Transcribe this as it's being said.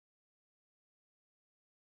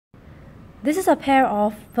This is a pair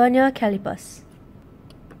of vernier calipers.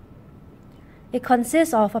 It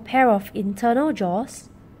consists of a pair of internal jaws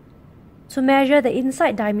to measure the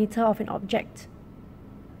inside diameter of an object,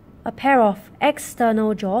 a pair of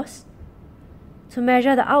external jaws to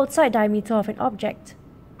measure the outside diameter of an object,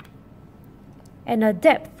 and a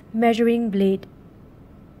depth measuring blade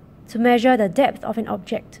to measure the depth of an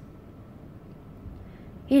object.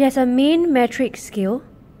 It has a main metric scale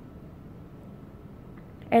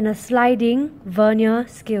and a sliding vernier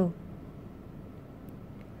scale.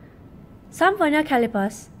 Some vernier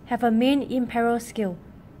calipers have a main imperial scale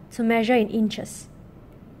to measure in inches.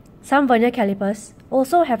 Some vernier calipers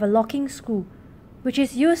also have a locking screw, which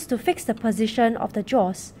is used to fix the position of the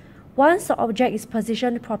jaws once the object is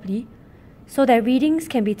positioned properly, so that readings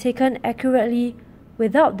can be taken accurately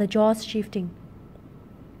without the jaws shifting.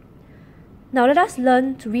 Now let us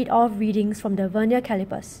learn to read off readings from the vernier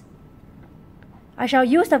calipers. I shall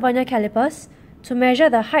use the vernier calipers to measure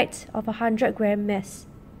the height of a 100-gram mass.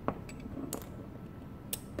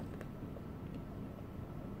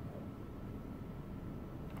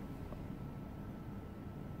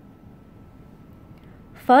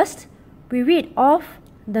 First, we read off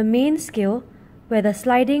the main scale where the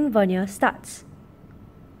sliding vernier starts.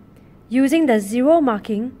 Using the 0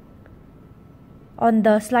 marking on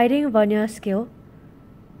the sliding vernier scale,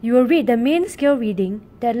 you will read the main scale reading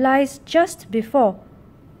that lies just before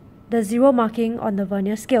the 0 marking on the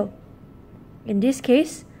vernier scale. In this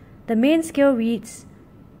case, the main scale reads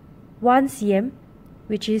 1 cm,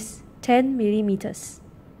 which is 10 millimeters.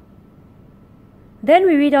 Then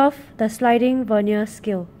we read off the sliding vernier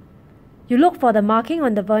scale. You look for the marking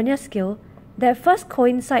on the vernier scale that first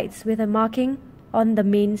coincides with a marking on the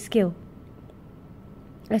main scale.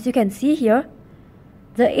 As you can see here,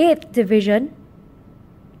 the 8th division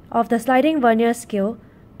of the sliding vernier scale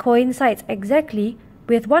coincides exactly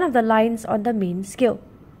with one of the lines on the main scale.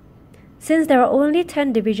 Since there are only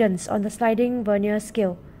 10 divisions on the sliding vernier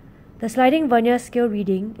scale, the sliding vernier scale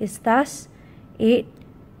reading is thus 8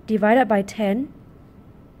 divided by 10,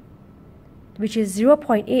 which is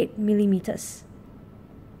 0.8 millimeters.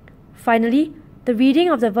 Finally, the reading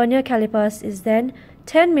of the vernier calipers is then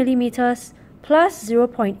 10 millimeters plus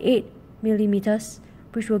 0.8 millimeters,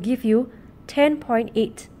 which will give you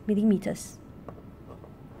 10.8 millimeters.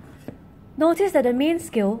 Notice that the main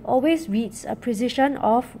scale always reads a precision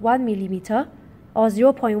of 1 millimeter or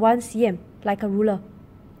 0.1 cm, like a ruler.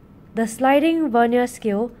 The sliding vernier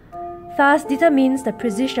scale thus determines the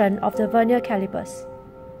precision of the vernier calipers.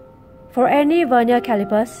 For any vernier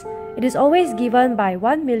calipers, it is always given by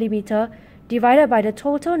 1 millimeter divided by the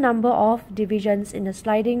total number of divisions in the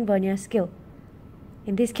sliding vernier scale.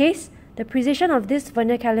 In this case, the precision of this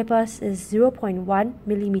vernier calipers is 0.1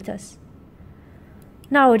 millimeters.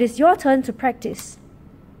 Now it is your turn to practice.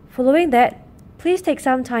 Following that, please take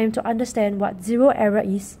some time to understand what zero error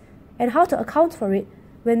is and how to account for it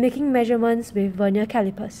when making measurements with vernier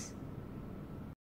calipers.